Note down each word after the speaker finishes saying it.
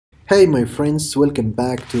Hey my friends, welcome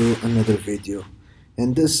back to another video.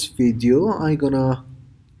 In this video I'm gonna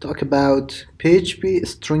talk about PHP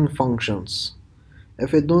string functions.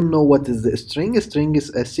 If you don't know what is the string is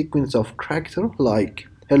a sequence of characters like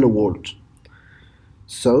hello world.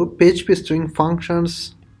 So PHP string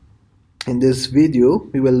functions, in this video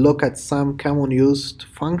we will look at some common used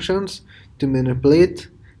functions to manipulate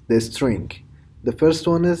the string. The first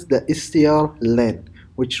one is the strlen,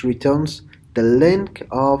 which returns the length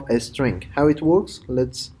of a string. How it works?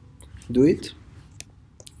 Let's do it.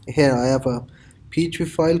 Here I have a PHP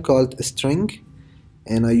file called string,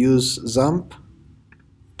 and I use XAMPP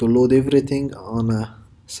to load everything on a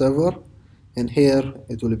server, and here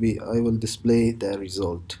it will be, I will display the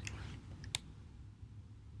result.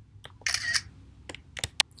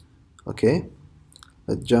 Okay,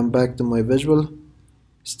 let's jump back to my Visual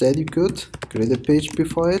Studio Code, create a PHP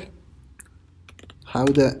file. How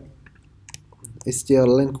the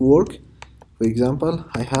strlen work? For example,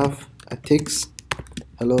 I have a text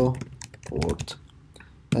hello world,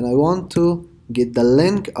 and I want to get the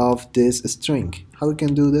length of this string. How we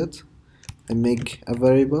can do that? I make a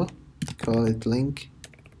variable, call it length.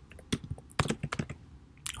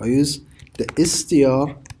 I use the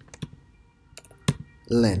strlen,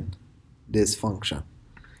 this function.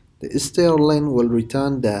 The strlen will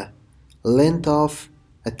return the length of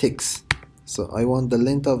a text. So I want the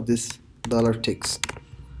length of this $text.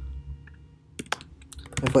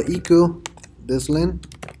 If I echo this length,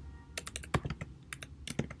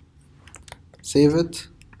 save it,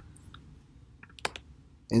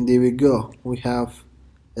 and there we go. We have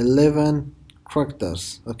 11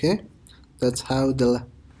 characters. Okay, that's how the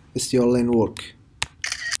strlen work.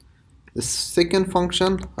 The second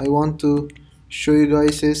function I want to show you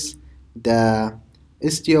guys is the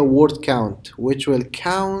str word count, which will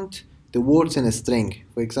count the words in a string.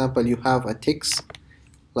 For example, you have a text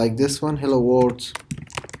like this one, hello world,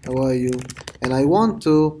 how are you, and I want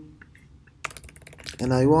to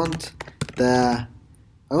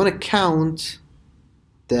count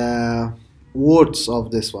the words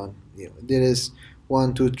of this one. There is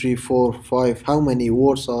 1 2 3 4 5, how many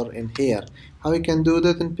words are in here? How you can do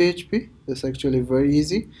that in PHP? It's actually very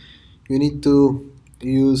easy. You need to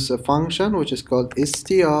use a function which is called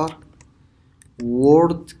str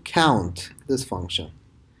word count, this function,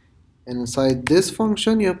 and inside this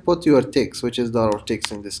function you put your text, which is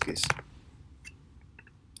 $text in this case.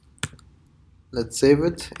 Let's save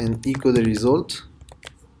it and echo the result,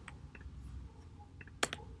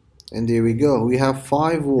 and there we go. We have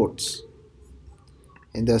 5 words,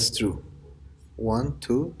 and that's true. 1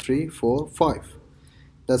 2 3 4 5.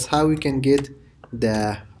 That's how we can get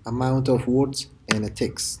the amount of words in a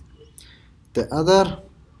text. The other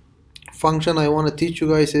function I want to teach you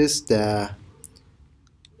guys is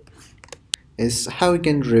how we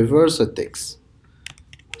can reverse a text.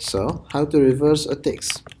 So how to reverse a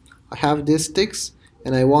text? I have this text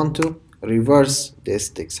and I want to reverse this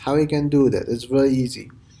text. How you can do that? It's very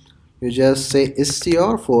easy. You just say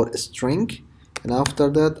str for string, and after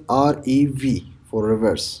that rev for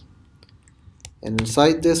reverse, and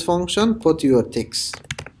inside this function put your text.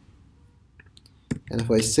 And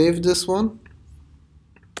if I save this one,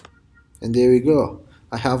 and there we go,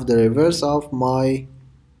 I have the reverse of my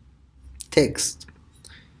text.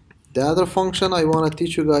 The other function I want to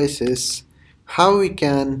teach you guys is how we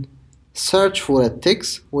can search for a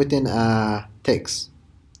text within a text,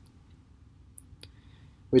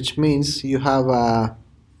 which means you have a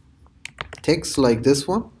text like this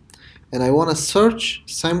one, and I want to search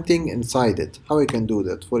something inside it. How I can do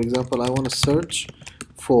that? For example, I want to search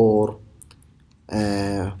for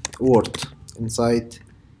a word inside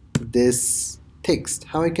this text.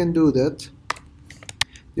 How I can do that?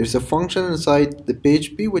 There's a function inside the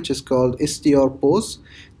PHP which is called strpos.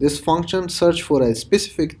 This function search for a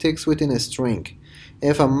specific text within a string.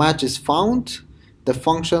 If a match is found, the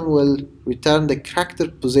function will return the character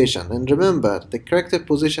position, and remember the character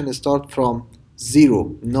position starts from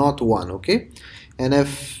 0, not 1. Okay, and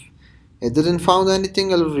if it didn't found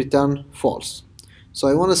anything, it will return false. So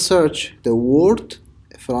I want to search the word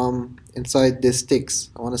from inside this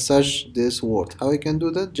text. I want to search this word. How I can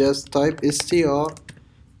do that? Just type strpos,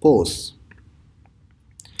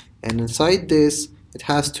 and inside this it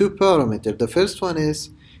has 2 parameters. The first one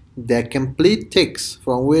is the complete text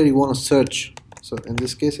from where you want to search. So in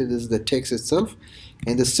this case it is the text itself,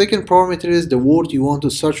 and the second parameter is the word you want to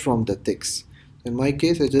search from the text. In my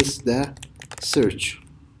case it is the search.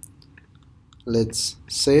 Let's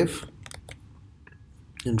save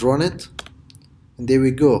and run it, and there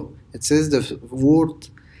we go. It says the word,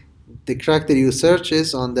 the character you search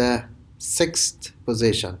is on the 6th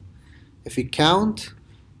position. If we count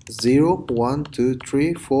 0, 1, 2,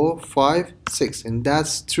 3, 4, 5, 6, and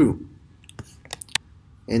that's true.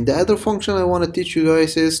 And the other function I want to teach you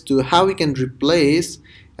guys is to how we can replace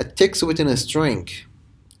a text within a string,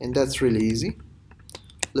 and that's really easy.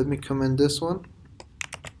 Let me comment this one.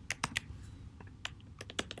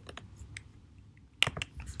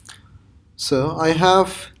 So I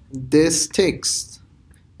have this text.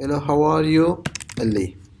 Hello, how are you,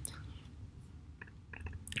 Ali?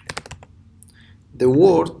 The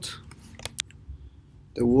word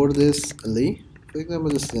is Ali. For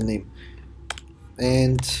example, this is the name.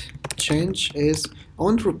 And change is, I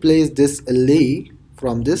want to replace this Ali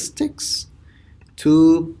from this text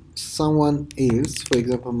to someone else, for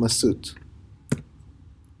example Masood.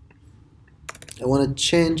 I want to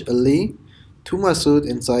change Ali to Masood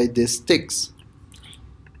inside this text.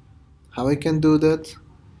 How I can do that?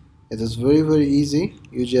 It is very easy.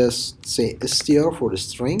 You just say str for the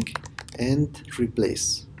string and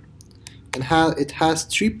replace. And it has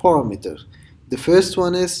 3 parameters. The first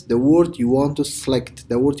one is the word you want to select,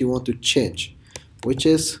 the word you want to change, which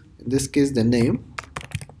is in this case the name.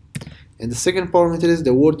 And the second parameter is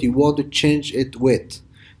the word you want to change it with.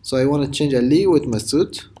 So I want to change Ali with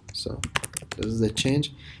Masood. So this is the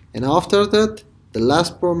change. And after that, the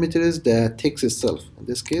last parameter is the text itself. In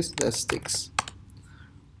this case, that's text.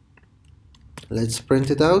 Let's print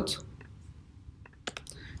it out.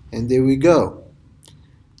 And there we go.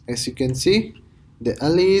 As you can see, the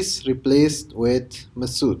Ali is replaced with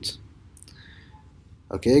Masood.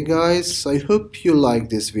 Okay guys, I hope you like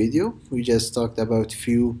this video. We just talked about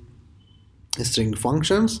few string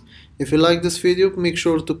functions. If you like this video, make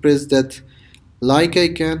sure to press that like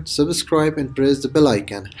icon, subscribe, and press the bell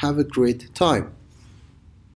icon. Have a great time.